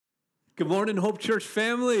Good morning, Hope Church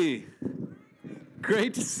family.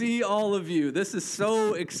 Great to see all of you. This is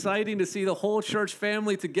so exciting to see the whole church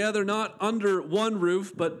family together, not under one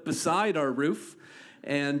roof, but beside our roof,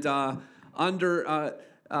 and under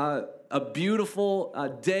a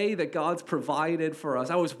beautiful day that God's provided for us.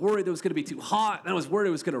 I was worried it was going to be too hot, and I was worried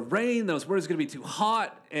it was going to rain, and I was worried it was going to be too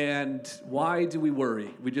hot, and why do we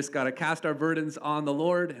worry? We just got to cast our burdens on the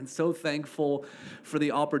Lord, and so thankful for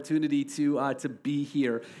the opportunity to be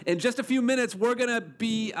here. In just a few minutes, we're going to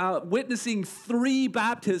be witnessing 3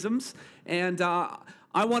 baptisms, and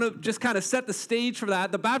I want to just kind of set the stage for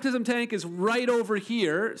that. The baptism tank is right over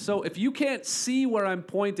here, so if you can't see where I'm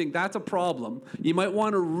pointing, that's a problem. You might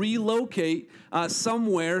want to relocate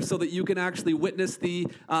somewhere so that you can actually witness the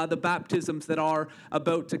baptisms that are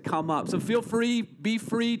about to come up. So be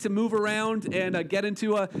free to move around and get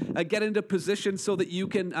into position so that you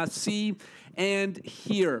can see and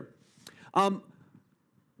hear.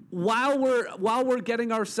 While we're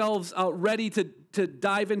getting ourselves ready to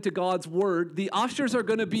dive into God's Word, the ushers are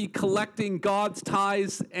going to be collecting God's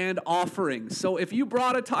tithes and offerings. So if you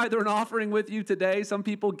brought a tithe or an offering with you today, some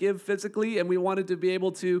people give physically, and we wanted to be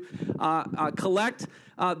able to collect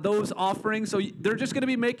those offerings. So they're just going to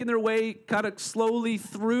be making their way kind of slowly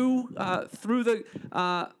through the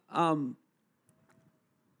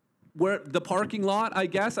where the parking lot, I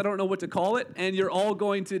guess. I don't know what to call it. And you're all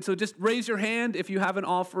going to, so just raise your hand if you have an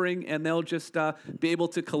offering, and they'll just be able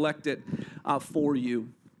to collect it for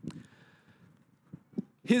you.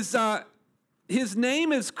 His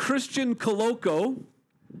name is Christian Coloco.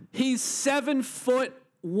 He's 7 foot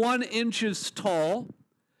 1 inches tall.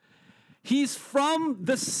 He's from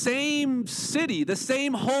the same city, the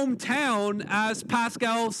same hometown as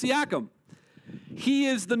Pascal Siakam. He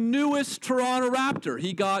is the newest Toronto Raptor.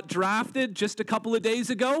 He got drafted just a couple of days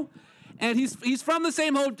ago, and he's from the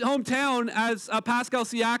same hometown as Pascal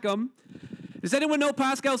Siakam. Does anyone know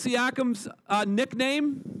Pascal Siakam's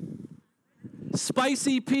nickname?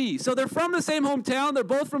 Spicy P. So they're from the same hometown. They're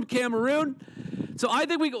both from Cameroon. So I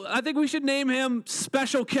think we should name him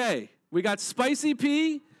Special K. We got Spicy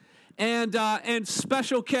P and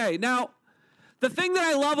Special K. Now, the thing that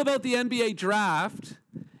I love about the NBA draft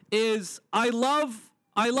is I love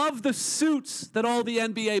the suits that all the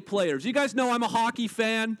NBA players. You guys know I'm a hockey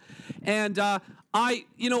fan, and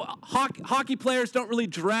hockey players don't really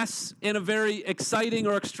dress in a very exciting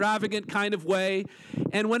or extravagant kind of way,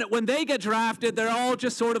 and when they get drafted, they all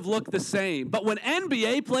just sort of look the same. But when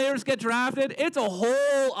NBA players get drafted, it's a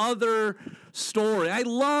whole other story. I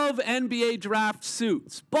love NBA draft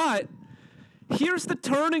suits, but here's the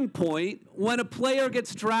turning point when a player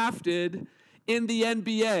gets drafted in the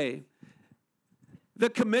NBA. The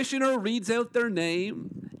commissioner reads out their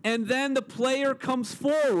name, and then the player comes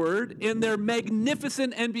forward in their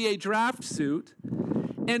magnificent NBA draft suit,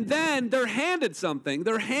 and then they're handed something.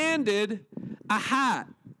 They're handed a hat.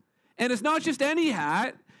 And it's not just any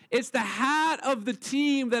hat. It's the hat of the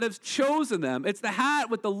team that has chosen them. It's the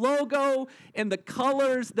hat with the logo and the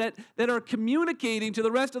colors that are communicating to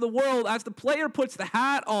the rest of the world as the player puts the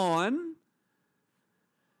hat on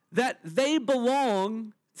that they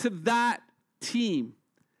belong to that team.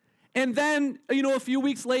 And then, a few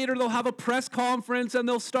weeks later, they'll have a press conference and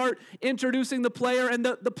they'll start introducing the player. And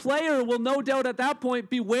the player will no doubt at that point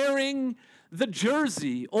be wearing the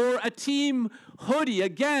jersey or a team hoodie,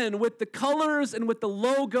 again, with the colors and with the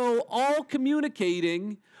logo all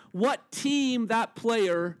communicating what team that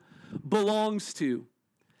player belongs to.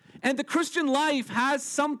 And the Christian life has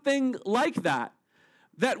something like that.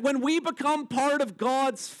 That when we become part of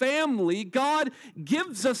God's family, God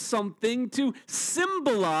gives us something to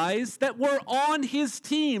symbolize that we're on His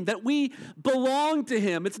team, that we belong to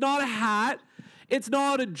Him. It's not a hat, it's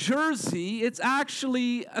not a jersey, it's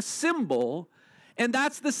actually a symbol, and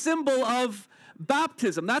that's the symbol of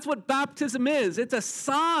baptism. That's what baptism is. It's a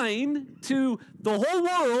sign to the whole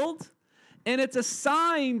world, and it's a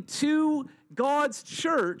sign to God's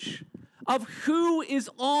church of who is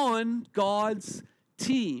on God's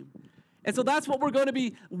team. And so that's what we're going to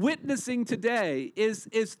be witnessing today is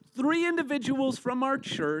 3 individuals from our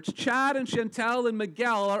church, Chad and Chantel and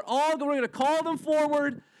Miguel, we're going to call them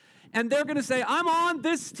forward, and they're going to say, I'm on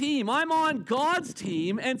this team. I'm on God's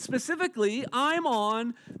team, and specifically, I'm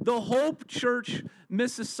on the Hope Church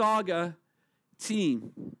Mississauga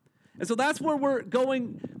team. And so that's where we're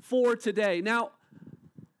going for today. Now,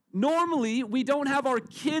 normally, we don't have our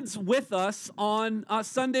kids with us on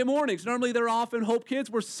Sunday mornings. Normally, they're off in Hope Kids.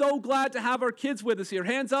 We're so glad to have our kids with us here.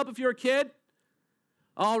 Hands up if you're a kid.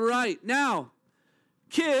 All right. Now,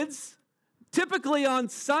 kids, typically on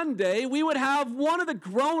Sunday, we would have one of the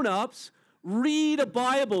grown-ups read a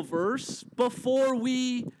Bible verse before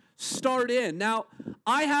we start in. Now,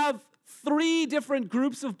 I have 3 different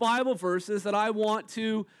groups of Bible verses that I want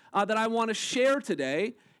to share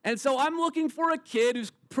today. And so I'm looking for a kid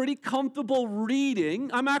who's pretty comfortable reading.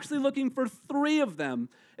 I'm actually looking for 3 of them.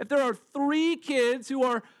 If there are 3 kids who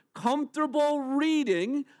are comfortable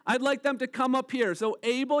reading, I'd like them to come up here. So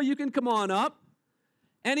Abel, you can come on up.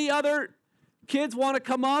 Any other kids want to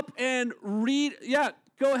come up and read? Yeah,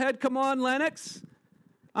 go ahead. Come on, Lennox.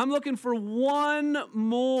 I'm looking for 1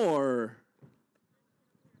 more.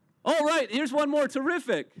 All right, here's 1 more.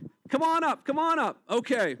 Terrific. Come on up. Come on up.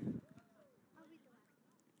 Okay.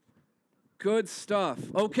 Good stuff.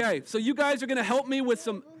 Okay, so you guys are going to help me with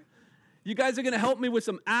some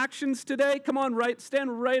actions today. Come on,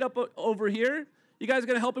 stand right up over here. You guys are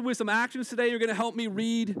going to help me with some actions today. You're going to help me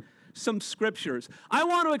read some scriptures. I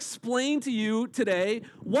want to explain to you today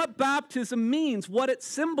what baptism means, what it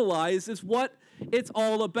symbolizes, what it's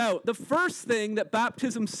all about. The first thing that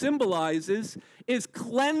baptism symbolizes is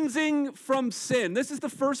cleansing from sin. This is the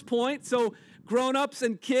first point. So grown-ups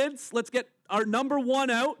and kids, let's get our number 1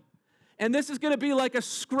 out. And this is going to be like a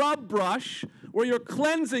scrub brush where you're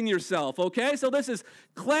cleansing yourself, okay? So this is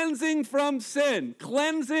cleansing from sin.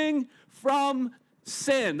 Cleansing from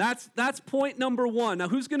sin. That's point number 1. Now,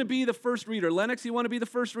 who's going to be the first reader? Lennox, you want to be the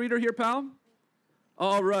first reader here, pal?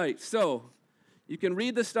 All right. So you can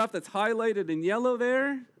read the stuff that's highlighted in yellow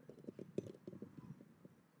there.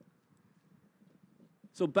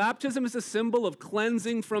 So baptism is a symbol of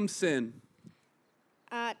cleansing from sin.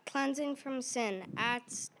 Cleansing from sin.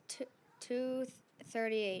 Acts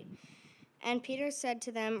 2:38. And Peter said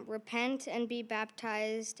to them, "Repent and be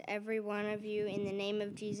baptized, every one of you, in the name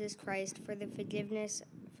of Jesus Christ, for the forgiveness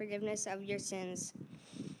of your sins."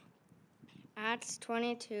 Acts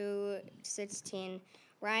 22:16.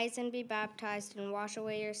 Rise and be baptized and wash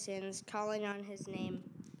away your sins, calling on his name.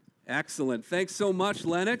 Excellent. Thanks so much,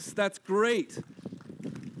 Lennox. That's great.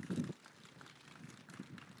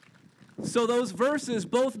 So those verses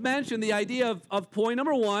both mention the idea of point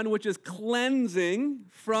number 1, which is cleansing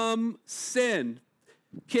from sin.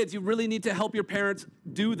 Kids, you really need to help your parents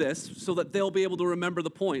do this so that they'll be able to remember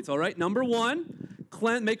the points, all right? Number 1,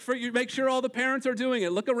 make sure all the parents are doing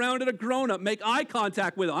it. Look around at a grown-up. Make eye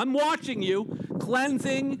contact with them. I'm watching you.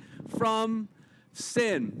 Cleansing from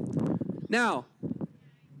sin. Now,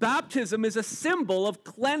 baptism is a symbol of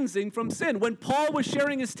cleansing from sin. When Paul was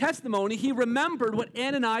sharing his testimony, he remembered what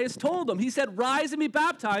Ananias told him. He said, "Rise and be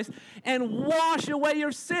baptized and wash away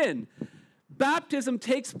your sin." Baptism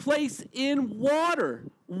takes place in water.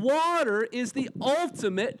 Water is the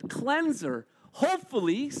ultimate cleanser.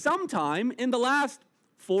 Hopefully, sometime in the last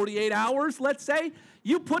 48 hours, let's say,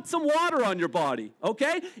 you put some water on your body,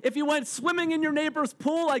 okay? If you went swimming in your neighbor's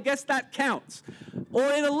pool, I guess that counts.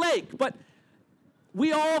 Or in a lake, but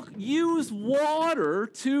we all use water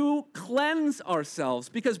to cleanse ourselves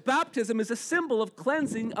because baptism is a symbol of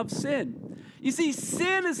cleansing of sin. You see,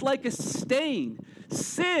 sin is like a stain.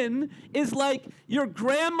 Sin is like your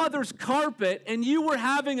grandmother's carpet and you were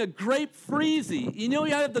having a grape freezy. You know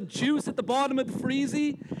you have the juice at the bottom of the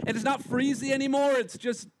freezy and it's not freezy anymore, it's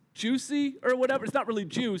just juicy or whatever. It's not really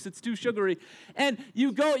juice, it's too sugary. And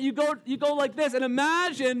you go like this, and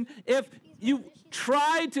imagine if you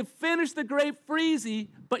tried to finish the grape freezy,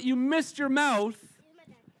 but you missed your mouth,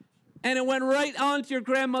 and it went right onto your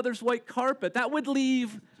grandmother's white carpet. That would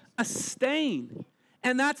leave a stain.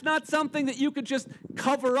 And that's not something that you could just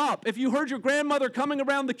cover up. If you heard your grandmother coming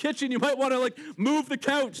around the kitchen, you might want to move the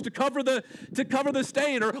couch to cover the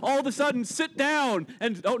stain, or all of a sudden sit down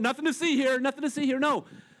and, oh, nothing to see here, nothing to see here. No,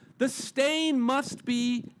 the stain must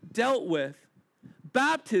be dealt with.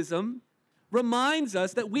 Baptism reminds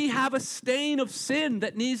us that we have a stain of sin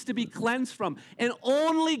that needs to be cleansed from. And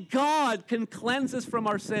only God can cleanse us from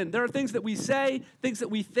our sin. There are things that we say, things that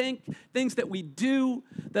we think, things that we do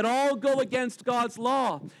that all go against God's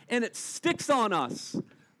law. And it sticks on us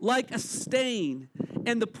like a stain.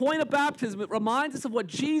 And the point of baptism, it reminds us of what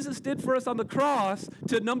Jesus did for us on the cross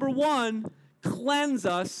to, number 1, cleanse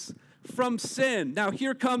us from sin. Now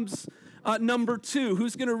here comes number 2.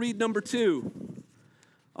 Who's going to read number 2?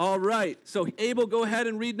 All right, so Abel, go ahead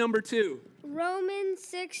and read number 2. Romans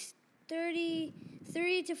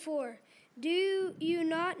 6:33-4. Do you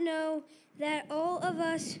not know that all of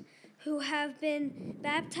us who have been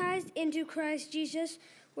baptized into Christ Jesus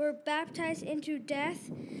were baptized into death?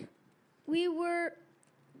 We were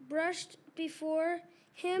brushed before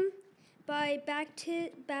him by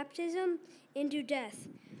baptism into death,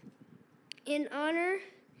 in honor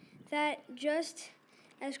that just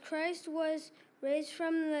as Christ was raised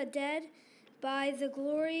from the dead by the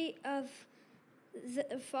glory of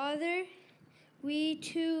the Father, we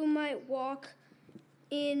too might walk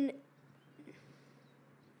in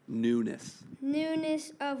Newness.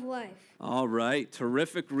 newness of life. All right,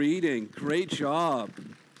 terrific reading. Great job.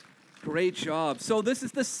 Great job. So this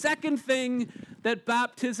is the second thing that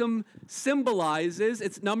baptism symbolizes.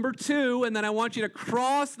 It's number 2, and then I want you to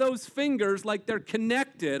cross those fingers like they're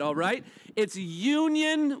connected, all right? It's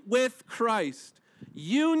union with Christ.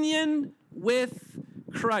 Union with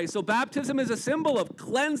Christ. So baptism is a symbol of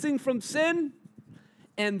cleansing from sin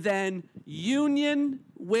and then union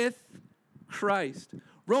with Christ.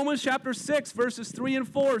 Romans chapter 6, verses 3 and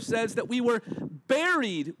 4 says that we were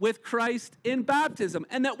buried with Christ in baptism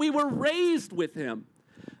and that we were raised with him.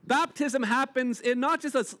 Baptism happens in not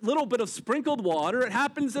just a little bit of sprinkled water, it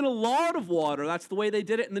happens in a lot of water. That's the way they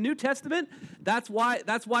did it in the New Testament. That's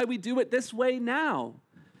why we do it this way now.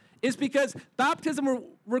 Is because baptism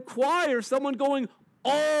requires someone going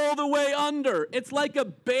all the way under. It's like a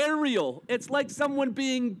burial. It's like someone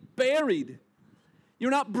being buried.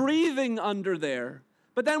 You're not breathing under there.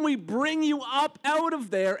 But then we bring you up out of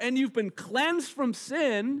there, and you've been cleansed from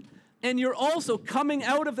sin, and you're also coming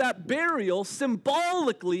out of that burial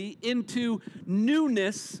symbolically into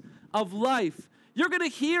newness of life. You're going to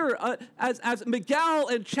hear, as Miguel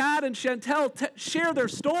and Chad and Chantel share their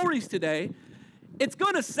stories today, it's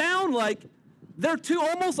going to sound like they're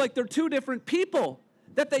two different people.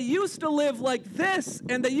 That they used to live like this,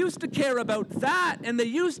 and they used to care about that, and they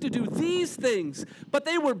used to do these things, but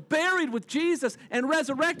they were buried with Jesus and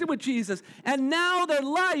resurrected with Jesus, and now their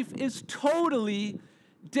life is totally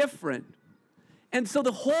different. And so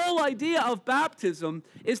the whole idea of baptism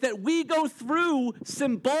is that we go through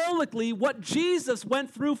symbolically what Jesus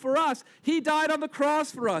went through for us. He died on the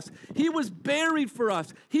cross for us. He was buried for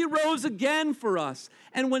us. He rose again for us.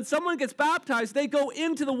 And when someone gets baptized, they go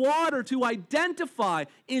into the water to identify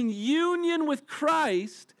in union with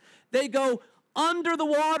Christ. They go under the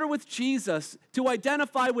water with Jesus to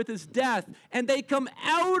identify with his death. And they come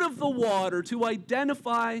out of the water to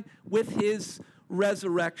identify with his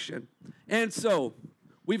resurrection. And so,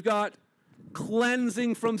 we've got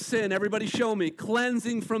cleansing from sin. Everybody show me.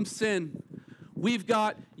 Cleansing from sin. We've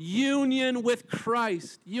got union with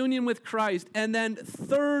Christ. Union with Christ. And then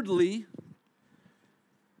thirdly,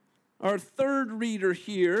 our third reader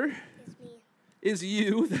here is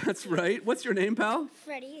you. That's right. What's your name, pal?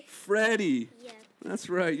 Freddie. Freddie. Yeah. That's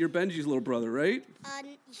right. You're Benji's little brother, right?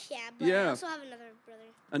 Yeah, but I also have another brother.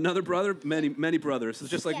 Another brother? Many brothers. It's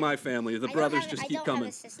just like my family. The brothers just keep coming. I don't have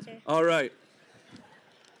a sister. All right.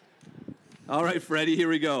 All right, Freddie, here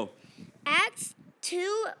we go. Acts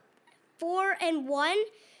 2, 4 and 1,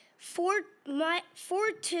 4,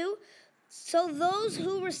 2. So those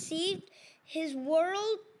who received his word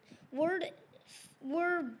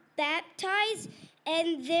were baptized,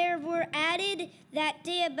 and there were added that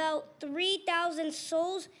day about 3,000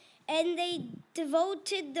 souls, and they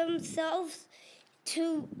devoted themselves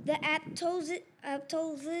to the apostles.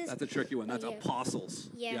 That's a tricky one. That's apostles.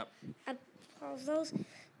 Yeah. Yep. Apostles.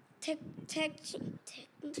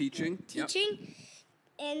 Teaching. Yep.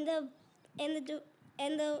 And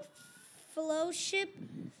the fellowship,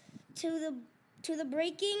 to the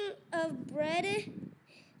breaking of bread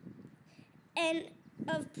and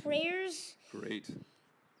of prayers. Great.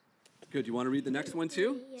 Good. You want to read the next one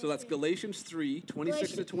too? Yes, So that's Galatians 3,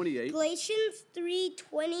 26 to 28. Galatians 3,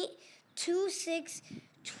 26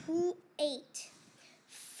 to 8.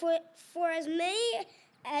 For as many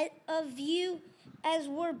of you as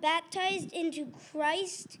were baptized into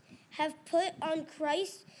Christ have put on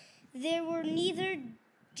Christ. There were neither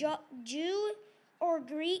Jew or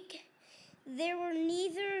Greek. There were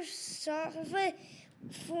neither slave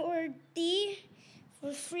for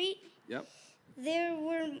free. Yep. There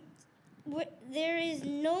is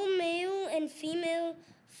no male and female,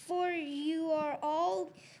 for you are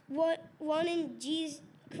all one in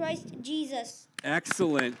Christ Jesus.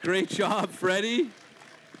 Excellent. Great job, Freddie.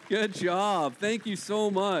 Good job. Thank you so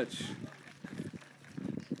much.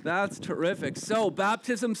 That's terrific. So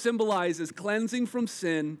baptism symbolizes cleansing from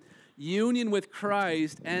sin, union with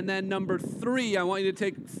Christ, and then number 3, I want you to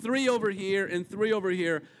take 3 over here and 3 over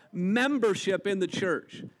here, membership in the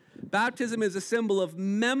church. Baptism is a symbol of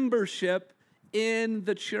membership in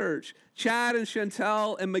the church. Chad and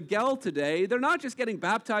Chantel and Miguel today, they're not just getting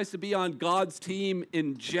baptized to be on God's team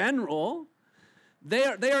in general. They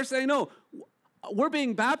are saying, no, we're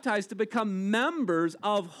being baptized to become members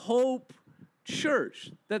of Hope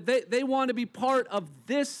Church, that they want to be part of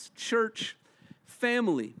this church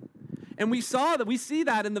family. And we see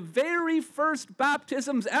that in the very first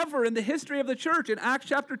baptisms ever in the history of the church in Acts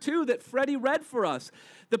chapter 2 that Freddie read for us.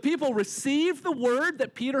 The people received the word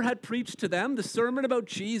that Peter had preached to them, the sermon about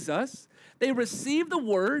Jesus. They received the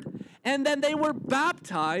word, And then they were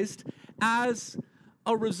baptized as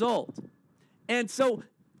a result.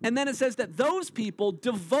 And then it says that those people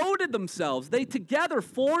devoted themselves. They together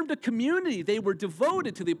formed a community. They were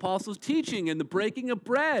devoted to the apostles' teaching and the breaking of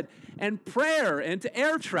bread and prayer and to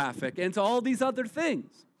air traffic and to all these other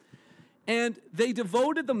things. And they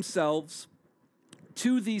devoted themselves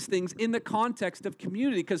to these things in the context of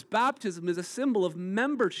community, because baptism is a symbol of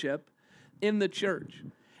membership in the church.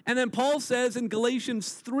 And then Paul says in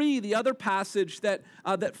Galatians 3, the other passage that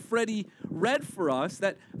Freddie read for us,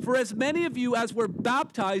 that for as many of you as were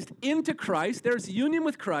baptized into Christ, there's union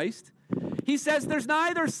with Christ, he says there's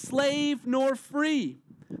neither slave nor free.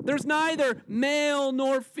 There's neither male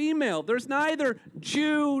nor female. There's neither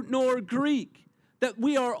Jew nor Greek. That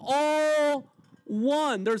we are all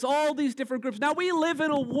one. There's all these different groups. Now, we live in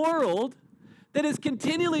a world that is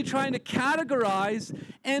continually trying to categorize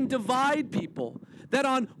and divide people. That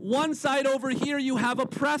on one side over here you have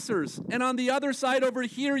oppressors, and on the other side over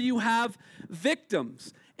here you have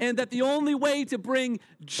victims. And that the only way to bring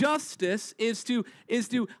justice is to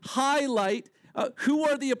highlight who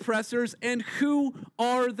are the oppressors and who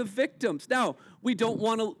are the victims. Now, we don't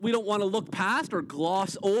want to look past or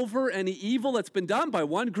gloss over any evil that's been done by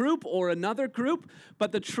one group or another group,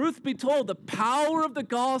 but the truth be told, the power of the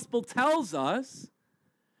gospel tells us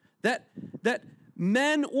that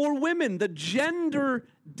men or women, the gender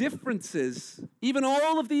differences, even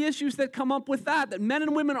all of the issues that come up with that men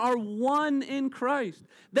and women are one in Christ,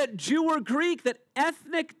 that Jew or Greek, that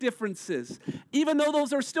ethnic differences, even though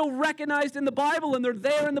those are still recognized in the Bible and they're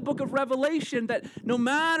there in the book of Revelation, that no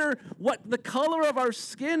matter what the color of our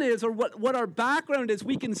skin is or what our background is,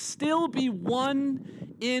 we can still be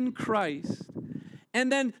one in Christ. And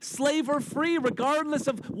then slave or free, regardless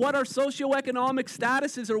of what our socioeconomic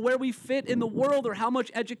status is or where we fit in the world or how much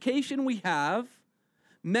education we have,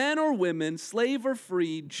 men or women, slave or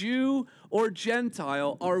free, Jew or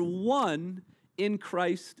Gentile, are one in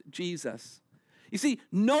Christ Jesus. You see,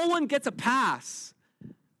 no one gets a pass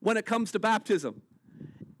when it comes to baptism.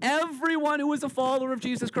 Everyone who is a follower of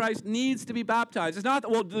Jesus Christ needs to be baptized. It's not that,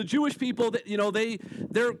 well, the Jewish people, that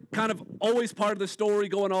they're kind of always part of the story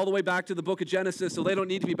going all the way back to the book of Genesis, so they don't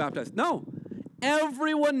need to be baptized. No,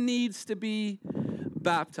 everyone needs to be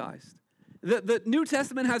baptized. The New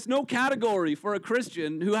Testament has no category for a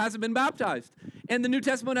Christian who hasn't been baptized. And the New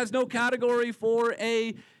Testament has no category for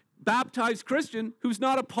a baptized Christian who's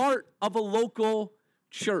not a part of a local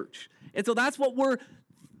church. And so that's what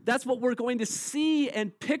we're going to see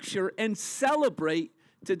and picture and celebrate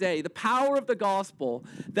today. The power of the gospel,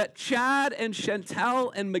 that Chad and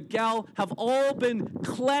Chantel and Miguel have all been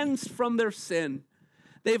cleansed from their sin.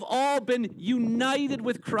 They've all been united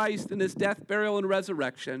with Christ in his death, burial, and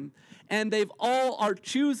resurrection. And they've all are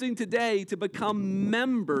choosing today to become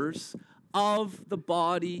members of the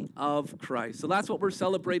body of Christ. So that's what we're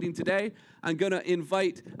celebrating today. I'm going to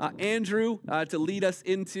invite Andrew to lead us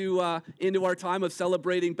into our time of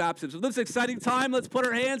celebrating baptism. So this exciting time, let's put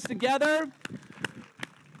our hands together.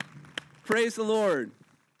 Praise the Lord.